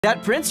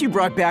That prince you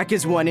brought back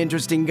is one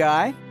interesting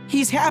guy.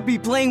 He's happy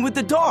playing with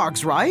the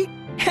dogs, right?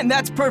 And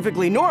that's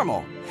perfectly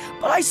normal.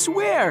 But I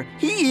swear,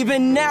 he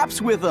even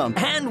naps with them.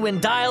 And when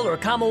Dial or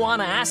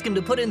Kamawana ask him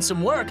to put in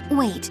some work.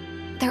 Wait,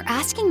 they're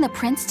asking the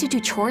prince to do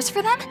chores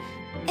for them?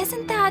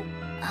 Isn't that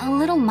a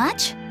little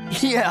much?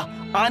 Yeah,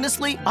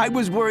 honestly, I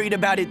was worried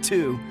about it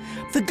too.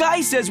 The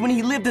guy says when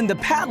he lived in the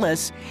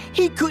palace,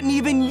 he couldn't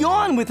even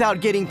yawn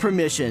without getting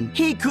permission.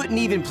 He couldn't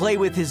even play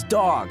with his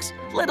dogs,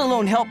 let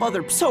alone help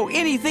others. So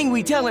anything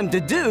we tell him to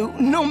do,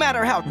 no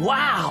matter how—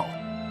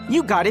 Wow!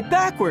 You got it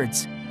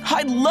backwards.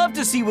 I'd love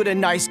to see what a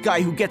nice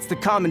guy who gets the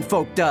common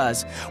folk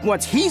does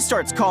once he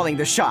starts calling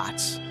the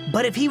shots.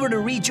 But if he were to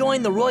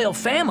rejoin the royal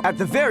family— At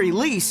the very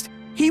least,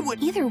 he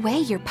would— Either way,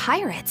 you're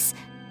pirates.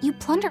 You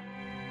plunder—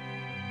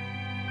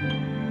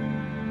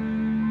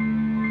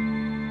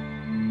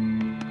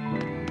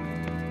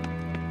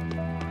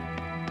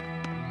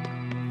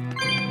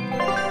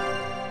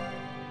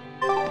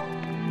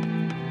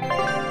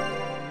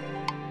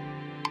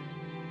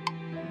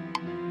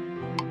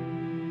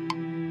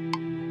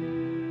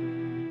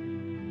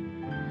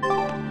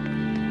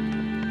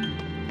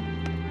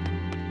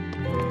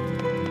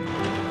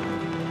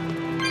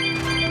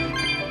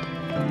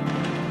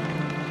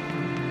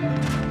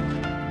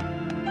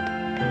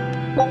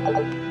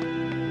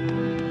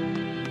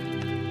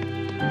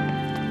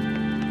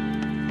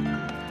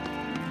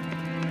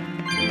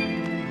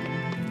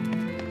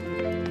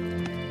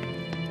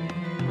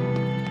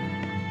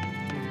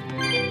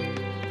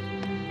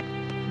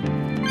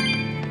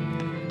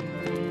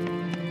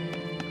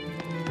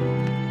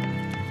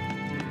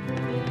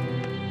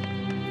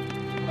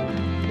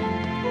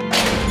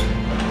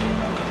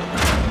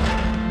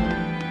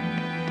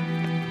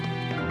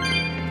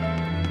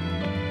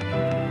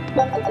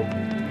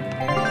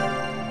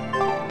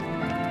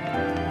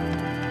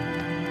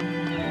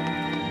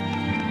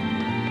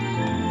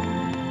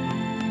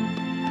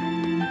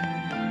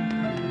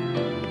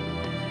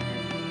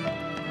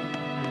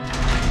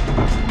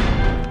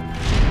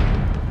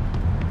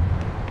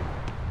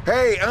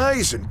 Hey,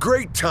 Eisen,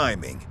 great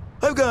timing.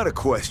 I've got a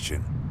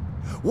question.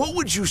 What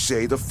would you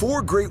say the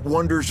four great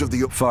wonders of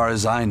the— Far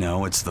as I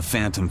know, it's the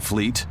Phantom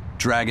Fleet,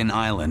 Dragon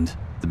Island,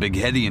 the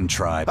Bighedian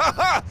tribe. Ha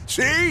ha!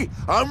 See?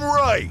 I'm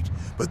right.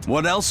 But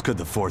What else could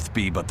the fourth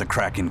be but the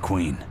Kraken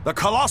Queen? The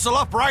colossal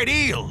upright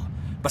eel!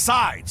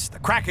 Besides, the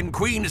Kraken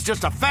Queen is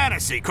just a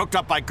fantasy cooked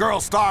up by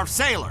girl-starved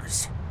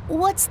sailors.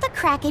 What's the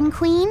Kraken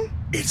Queen?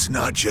 it's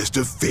not just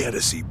a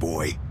fantasy,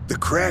 boy. The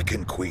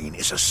Kraken Queen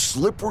is a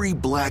slippery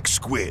black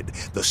squid,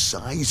 the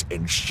size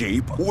and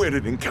shape. When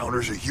it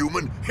encounters a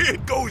human,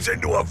 it goes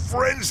into a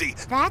frenzy.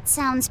 That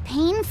sounds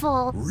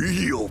painful.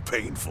 Real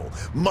painful.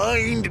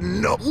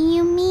 Mind-numbing.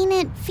 You mean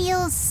it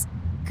feels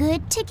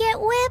good to get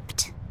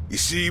whipped? You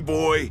see,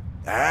 boy,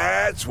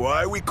 that's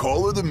why we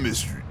call her the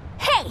Mystery.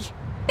 Hey!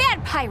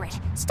 Bad pirate!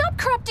 Stop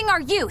corrupting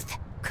our youth!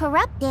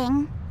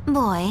 Corrupting?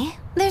 Boy,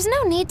 there's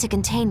no need to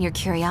contain your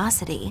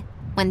curiosity.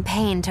 When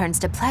pain turns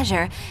to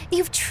pleasure,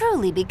 you've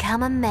truly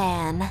become a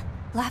man.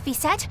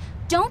 Laphicet,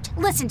 don't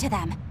listen to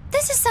them.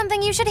 This is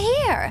something you should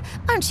hear.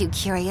 Aren't you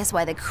curious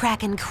why the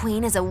Kraken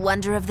Queen is a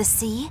wonder of the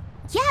sea?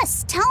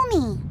 Yes, tell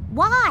me.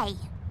 Why?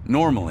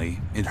 Normally,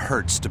 it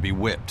hurts to be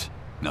whipped.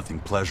 Nothing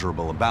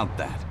pleasurable about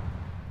that.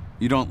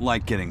 You don't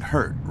like getting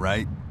hurt,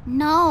 right?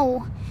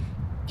 No.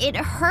 It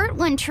hurt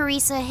when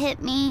Teresa hit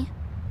me.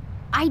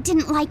 I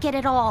didn't like it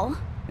at all.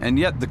 And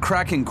yet the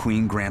Kraken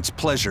Queen grants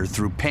pleasure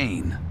through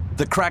pain.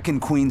 The Kraken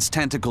Queen's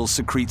tentacles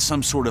secrete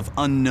some sort of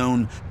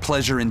unknown,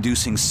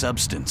 pleasure-inducing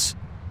substance.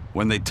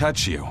 When they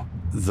touch you,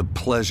 the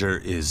pleasure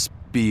is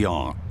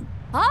beyond.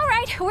 All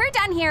right, we're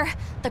done here.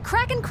 The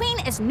Kraken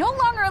Queen is no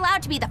longer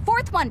allowed to be the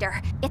fourth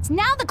wonder. It's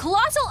now the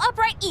colossal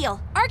upright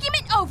eel.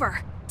 Argument over.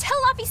 Tell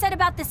Laphicet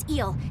about this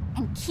eel,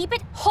 and keep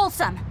it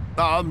wholesome.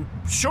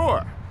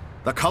 Sure.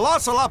 The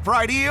colossal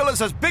upright eel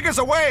is as big as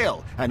a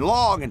whale, and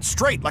long and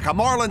straight like a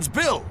marlin's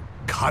bill.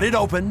 Cut it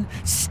open,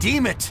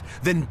 steam it,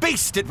 then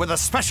baste it with a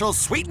special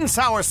sweet and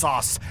sour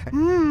sauce.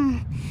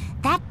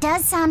 That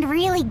does sound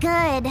really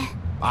good.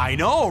 I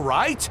know,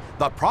 right?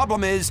 The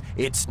problem is,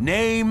 its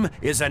name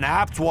is an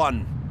apt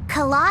one.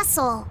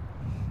 Colossal.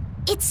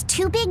 It's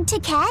too big to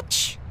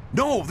catch?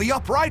 No, the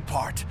upright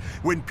part.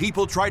 When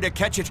people try to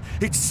catch it,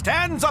 it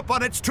stands up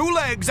on its two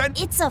legs and—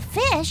 It's a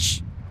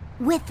fish?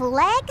 With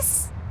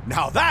legs?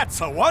 Now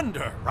that's a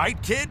wonder,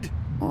 right, kid?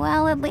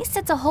 Well, at least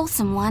it's a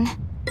wholesome one.